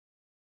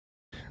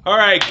All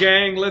right,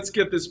 gang, let's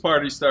get this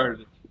party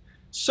started.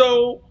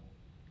 So,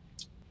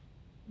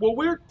 what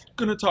we're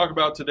going to talk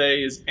about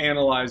today is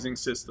analyzing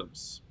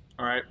systems,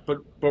 all right,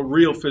 but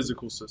real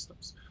physical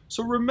systems.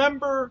 So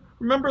remember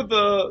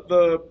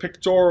the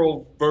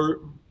pictorial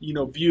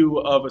view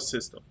of a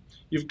system.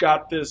 You've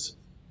got this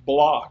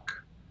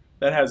block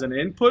that has an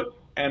input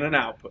and an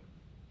output.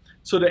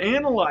 So to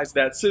analyze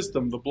that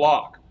system, the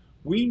block,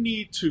 we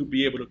need to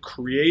be able to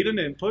create an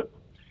input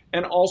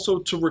and also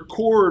to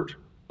record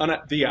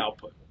the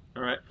output.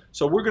 All right,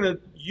 so we're going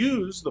to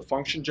use the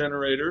function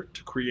generator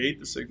to create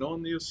the signal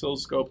and the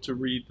oscilloscope to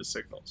read the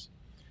signals.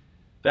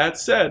 That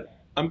said,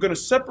 I'm going to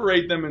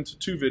separate them into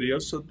two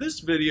videos. So this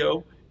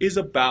video is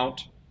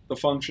about the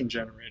function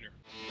generator.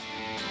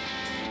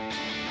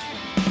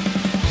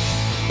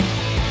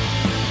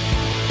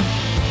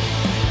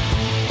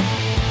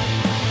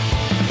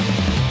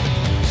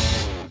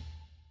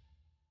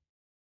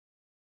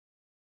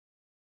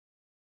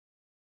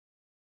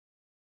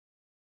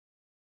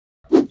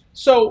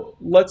 So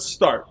let's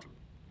start.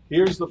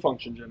 Here's the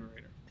function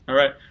generator. All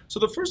right. So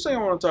the first thing I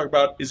want to talk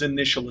about is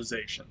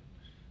initialization.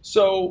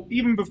 So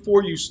even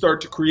before you start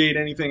to create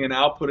anything and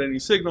output any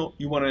signal,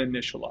 you want to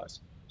initialize.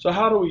 So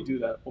how do we do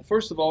that? Well,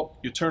 first of all,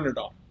 you turn it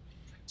on.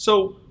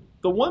 So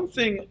the one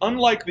thing,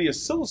 unlike the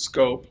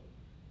oscilloscope,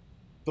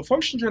 the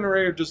function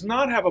generator does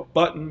not have a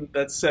button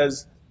that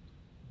says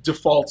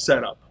default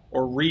setup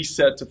or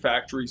reset to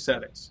factory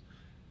settings.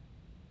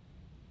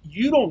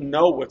 You don't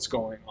know what's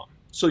going on.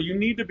 So you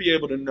need to be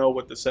able to know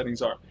what the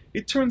settings are.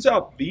 It turns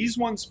out these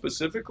ones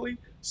specifically,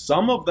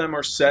 some of them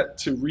are set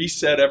to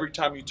reset every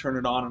time you turn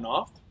it on and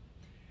off,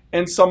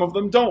 and some of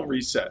them don't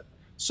reset.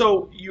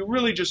 So you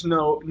really just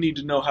need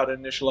to know how to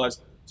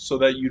initialize so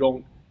that you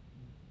don't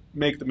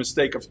make the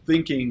mistake of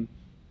thinking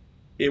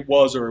it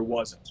was or it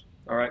wasn't.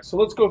 All right, so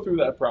let's go through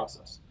that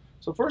process.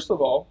 So first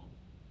of all,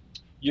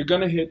 you're going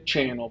to hit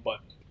channel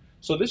button.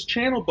 So this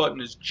channel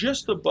button is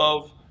just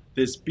above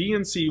this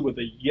BNC with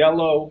a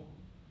yellow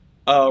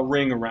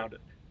ring around it.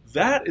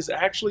 That is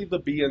actually the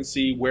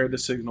BNC where the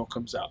signal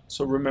comes out.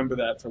 So remember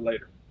that for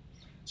later.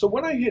 So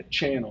when I hit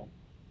channel,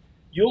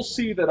 you'll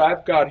see that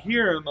I've got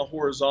here in the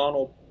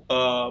horizontal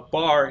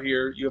bar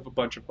here, you have a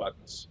bunch of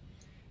buttons.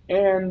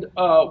 And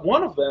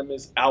one of them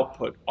is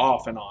output,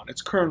 off and on.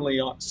 It's currently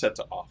set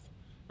to off.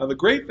 Now the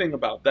great thing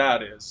about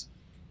that is,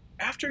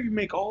 after you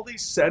make all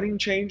these setting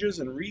changes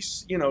and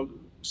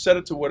set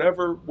it to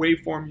whatever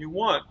waveform you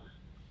want,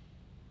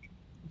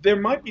 there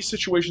might be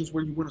situations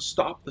where you want to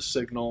stop the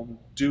signal and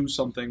do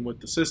something with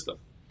the system.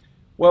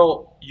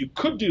 Well, you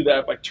could do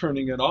that by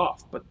turning it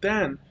off, but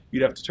then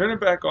you'd have to turn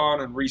it back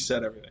on and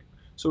reset everything.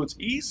 So it's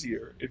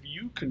easier if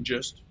you can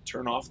just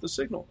turn off the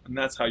signal, and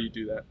that's how you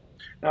do that.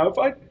 Now, if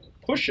I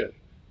push it,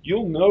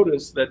 you'll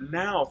notice that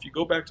now if you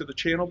go back to the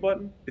channel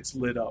button, it's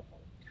lit up.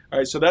 All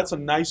right, so that's a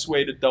nice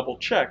way to double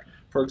check.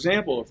 For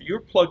example, if you're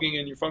plugging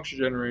in your function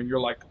generator and you're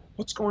like,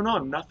 what's going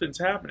on? Nothing's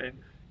happening.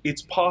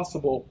 It's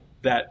possible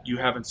that you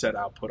haven't set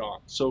output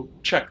on. So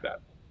check that.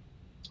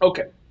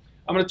 Okay,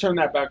 I'm going to turn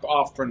that back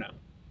off for now.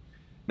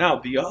 Now,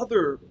 the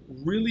other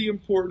really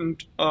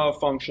important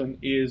function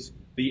is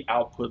the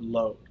output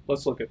load.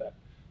 Let's look at that.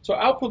 So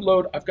output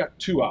load, I've got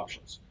two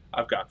options.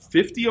 I've got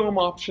 50 ohm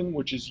option,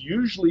 which is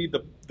usually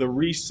the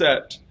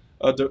reset,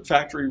 the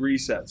factory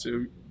reset.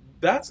 So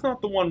that's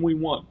not the one we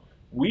want.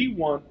 We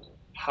want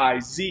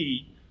high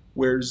Z,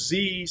 where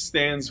Z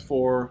stands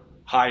for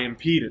high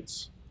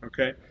impedance.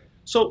 Okay,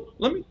 so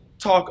let me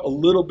talk a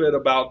little bit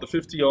about the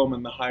 50 ohm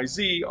and the high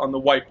Z on the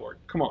whiteboard.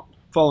 Come on,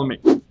 follow me.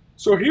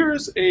 So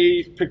here's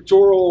a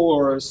pictorial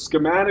or a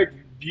schematic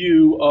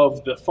view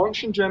of the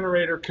function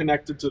generator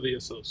connected to the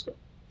oscilloscope.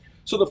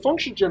 So the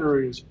function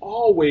generator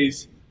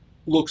always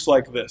looks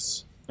like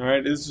this. All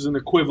right, this is an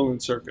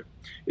equivalent circuit.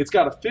 It's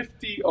got a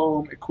 50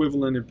 ohm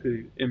equivalent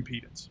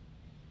impedance.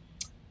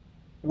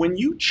 When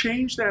you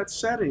change that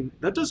setting,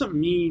 that doesn't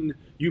mean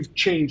you've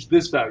changed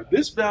this value.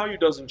 This value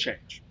doesn't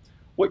change.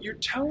 What you're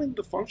telling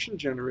the function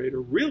generator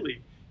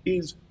really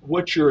is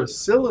what your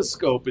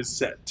oscilloscope is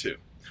set to.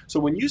 So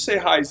when you say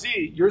high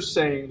Z, you're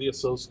saying the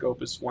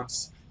oscilloscope is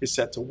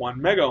set to 1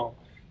 mega ohm.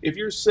 If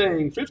you're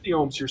saying 50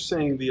 ohms, you're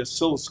saying the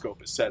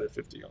oscilloscope is set at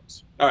 50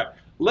 ohms. All right,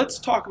 let's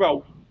talk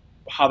about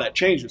how that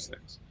changes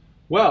things.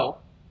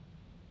 Well,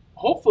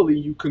 hopefully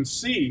you can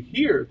see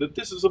here that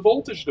this is a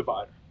voltage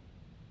divider.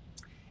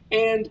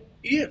 And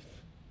if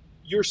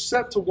you're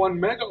set to 1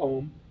 mega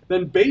ohm,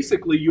 then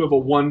basically you have a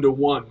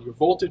 1-to-1. Your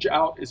voltage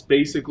out is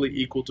basically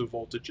equal to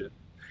voltage in,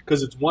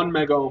 because it's 1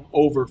 mega ohm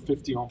over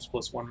 50 ohms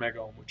plus 1 mega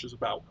ohm, which is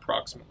about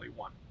approximately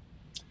 1.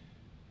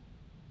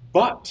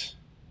 But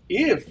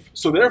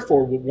so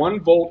therefore 1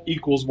 volt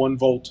equals 1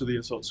 volt to the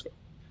oscilloscope.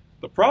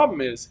 The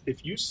problem is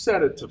if you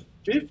set it to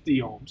 50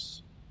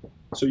 ohms,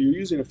 so you're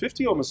using a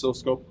 50 ohm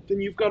oscilloscope,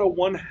 then you've got a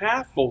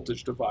 1/2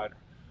 voltage divider.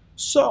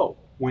 So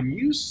when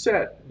you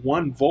set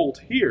 1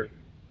 volt here,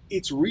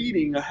 it's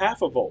reading a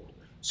 1/2 volt.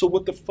 So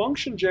what the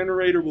function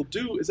generator will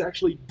do is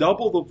actually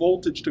double the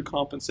voltage to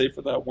compensate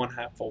for that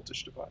 1/2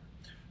 voltage divider.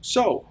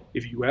 So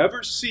if you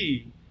ever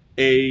see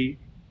a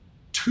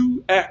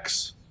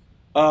 2x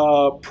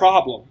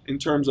problem in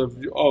terms of,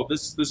 oh,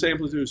 this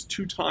amplitude is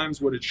 2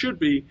 times what it should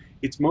be,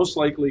 it's most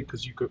likely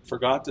because you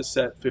forgot to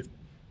set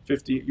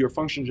 50 your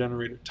function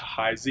generator to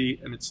high Z,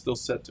 and it's still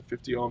set to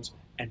 50 ohms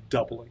and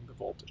doubling the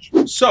voltage.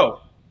 So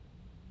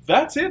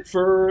that's it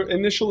for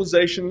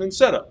initialization and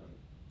setup.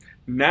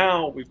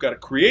 Now we've got to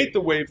create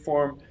the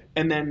waveform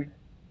and then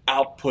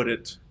output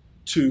it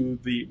to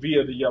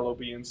via the yellow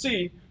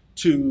BNC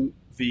to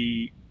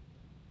the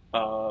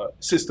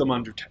system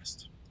under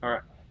test. All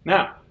right.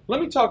 Now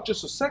let me talk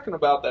just a second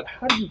about that.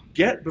 How do you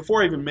get,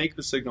 before I even make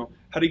the signal,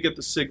 how do you get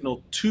the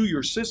signal to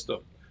your system?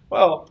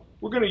 Well,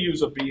 we're going to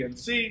use a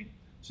BNC.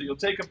 So you'll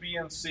take a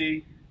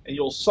BNC and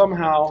you'll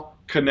somehow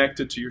connect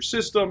it to your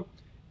system.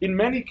 In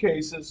many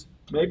cases,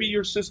 maybe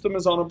your system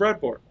is on a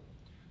breadboard.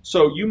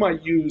 So you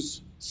might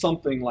use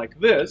something like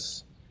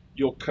this.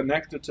 You'll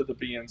connect it to the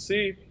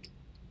BNC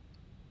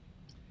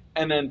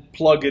and then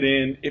plug it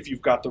in if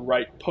you've got the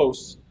right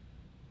posts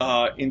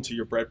into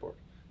your breadboard.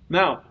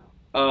 Now,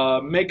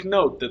 make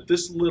note that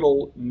this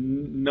little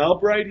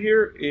nub right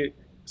here, it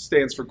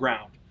stands for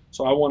ground.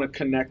 So I want to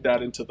connect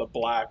that into the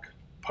black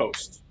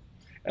post.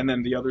 And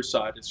then the other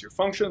side is your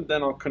function.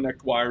 Then I'll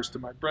connect wires to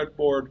my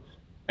breadboard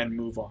and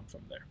move on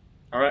from there.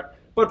 All right.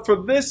 But for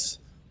this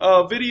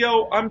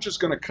video, I'm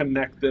just going to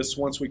connect this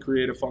once we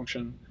create a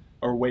function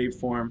or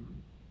waveform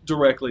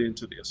directly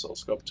into the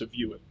oscilloscope to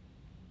view it.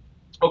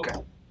 Okay.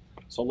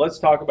 So let's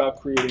talk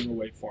about creating a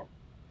waveform.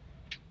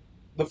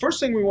 The first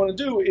thing we want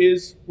to do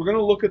is we're going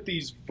to look at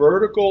these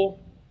vertical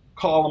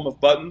column of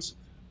buttons.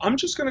 I'm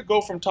just going to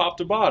go from top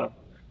to bottom.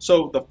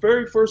 So the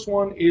very first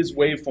one is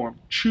waveform.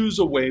 Choose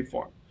a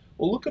waveform.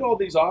 Well, look at all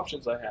these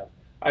options I have.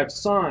 I have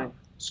sine,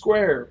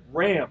 square,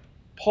 ramp,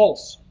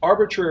 pulse,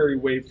 arbitrary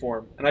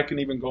waveform, and I can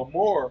even go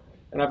more.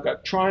 And I've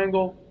got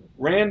triangle,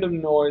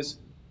 random noise,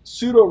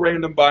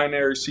 pseudo-random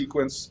binary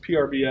sequence,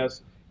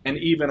 PRBS, and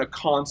even a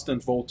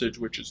constant voltage,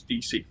 which is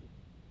DC.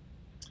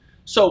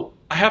 So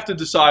I have to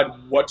decide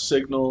what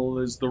signal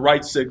is the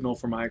right signal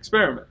for my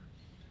experiment.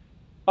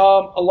 A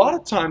lot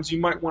of times you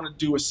might want to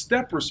do a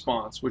step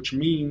response, which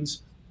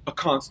means a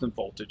constant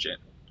voltage in.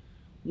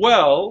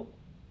 Well,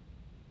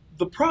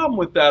 the problem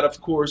with that,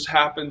 of course,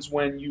 happens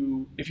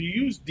when if you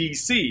use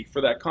DC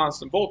for that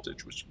constant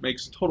voltage, which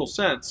makes total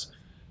sense.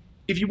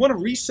 If you want to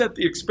reset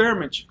the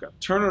experiment, you've got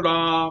to turn it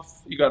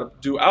off, you got to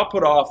do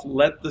output off,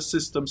 let the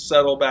system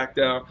settle back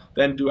down,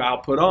 then do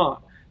output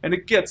on. And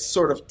it gets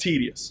sort of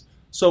tedious.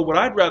 So what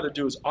I'd rather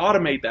do is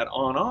automate that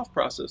on-off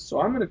process.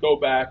 So I'm going to go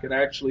back and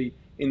actually,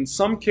 in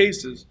some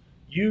cases,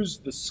 use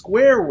the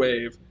square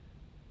wave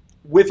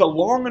with a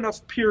long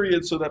enough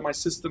period so that my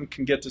system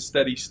can get to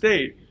steady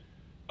state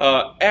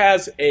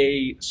as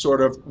a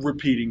sort of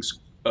repeating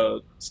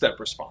step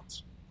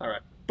response. All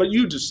right, but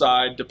you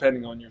decide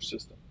depending on your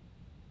system.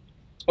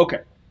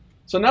 Okay,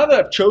 so now that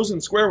I've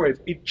chosen square wave,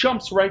 it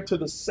jumps right to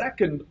the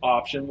second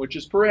option, which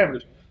is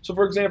parameters. So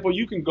for example,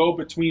 you can go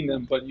between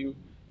them, but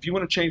if you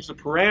want to change the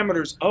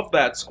parameters of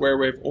that square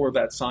wave or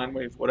that sine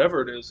wave,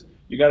 whatever it is,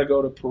 you got to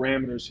go to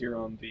parameters here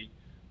on the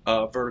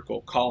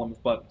vertical column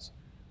of buttons.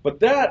 But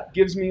that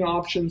gives me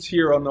options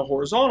here on the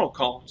horizontal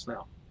columns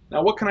now.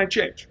 Now what can I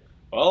change?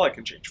 Well, I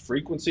can change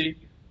frequency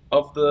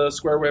of the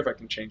square wave. I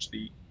can change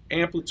the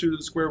amplitude of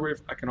the square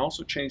wave. I can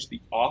also change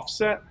the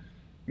offset,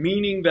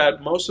 meaning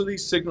that most of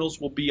these signals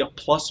will be a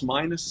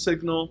plus-minus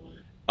signal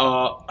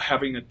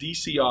having a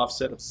DC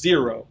offset of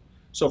 0.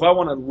 So if I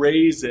want to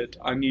raise it,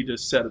 I need to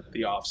set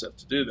the offset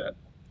to do that.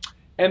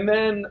 And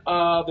then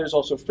there's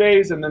also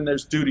phase, and then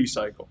there's duty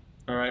cycle.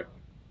 All right,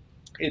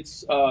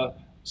 it's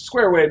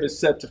square wave is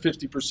set to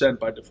 50%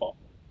 by default.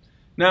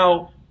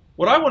 Now,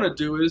 what I want to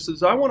do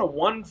is I want a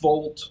 1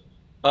 volt.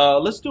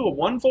 Let's do a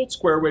 1 volt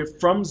square wave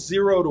from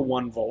 0 to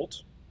 1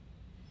 volt,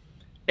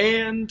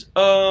 and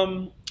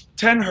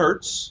 10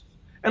 hertz.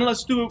 And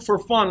let's do it for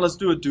fun. Let's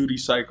do a duty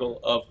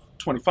cycle of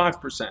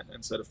 25%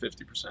 instead of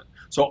 50%.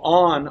 So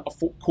on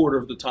a quarter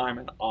of the time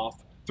and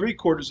off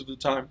 3/4 of the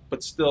time,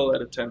 but still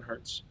at a 10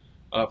 hertz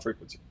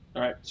frequency.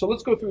 All right, so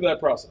let's go through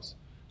that process.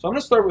 So I'm going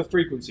to start with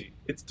frequency.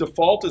 Its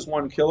default is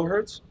 1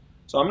 kilohertz,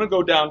 so I'm going to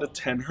go down to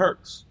 10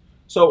 hertz.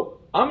 So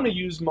I'm going to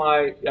use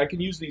I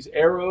can use these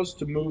arrows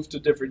to move to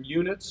different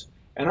units,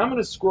 and I'm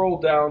going to scroll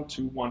down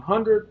to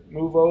 100,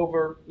 move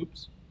over,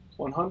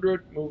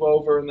 100, move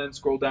over, and then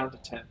scroll down to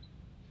 10.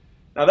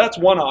 Now that's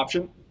one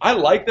option. I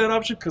like that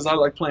option because I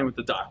like playing with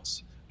the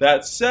dials.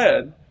 That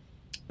said,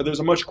 there's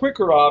a much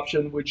quicker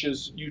option, which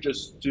is you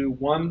just do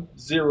 10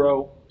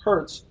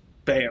 hertz,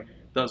 bam,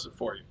 does it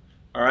for you.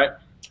 All right.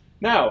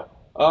 Now,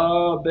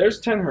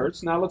 there's 10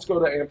 hertz. Now let's go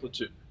to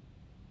amplitude.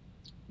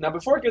 Now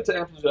before I get to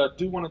amplitude, I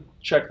do want to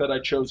check that I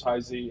chose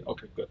high Z.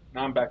 Okay, good.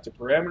 Now I'm back to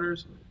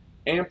parameters.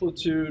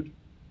 Amplitude.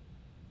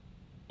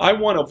 I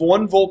want a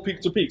 1 volt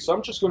peak to peak, so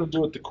I'm just going to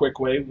do it the quick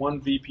way,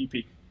 1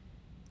 VPP.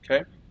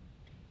 Okay.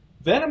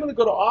 Then I'm going to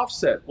go to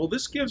offset. Well,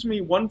 this gives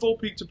me 1 volt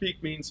peak to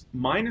peak means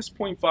minus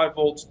 0.5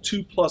 volts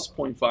to plus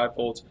 0.5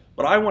 volts,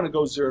 but I want to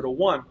go 0 to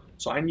 1,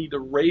 so I need to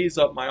raise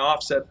up my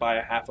offset by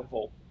a 0.5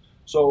 volt.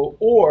 So,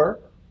 or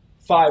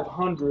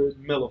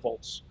 500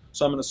 millivolts.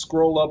 So I'm going to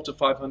scroll up to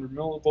 500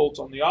 millivolts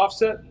on the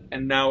offset,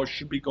 and now it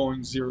should be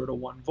going 0 to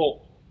 1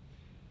 volt.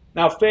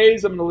 Now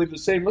phase, I'm going to leave the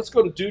same. Let's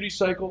go to duty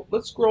cycle.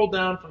 Let's scroll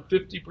down from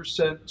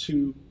 50%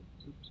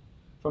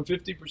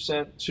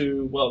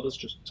 to, well, let's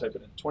just type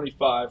it in,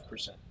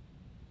 25%.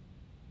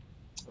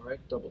 All right,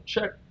 double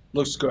check.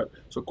 Looks good.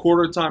 So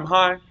quarter of the time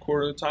high,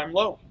 quarter of the time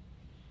low.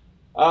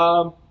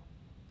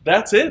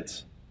 That's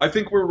it. I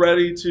think we're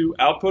ready to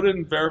output it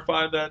and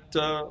verify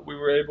that we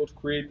were able to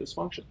create this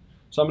function.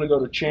 So I'm going to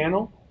go to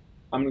channel.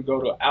 I'm going to go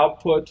to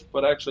output,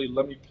 but actually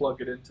let me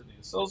plug it into the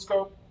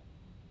oscilloscope.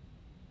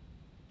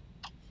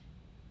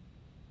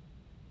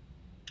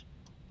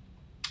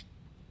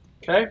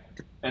 Okay,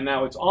 and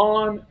now it's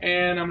on,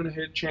 and I'm going to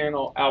hit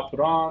channel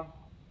output on,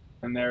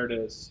 and there it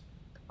is.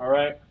 All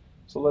right,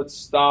 so let's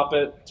stop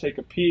it, take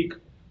a peek.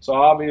 So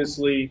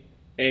obviously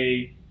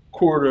a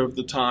quarter of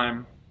the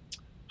time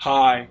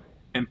high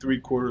and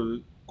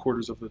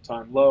 3/4 of the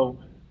time low,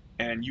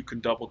 and you can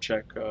double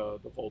check the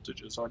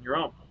voltages on your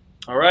own.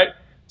 All right,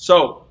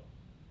 so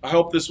I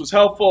hope this was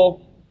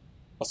helpful.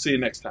 I'll see you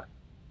next time.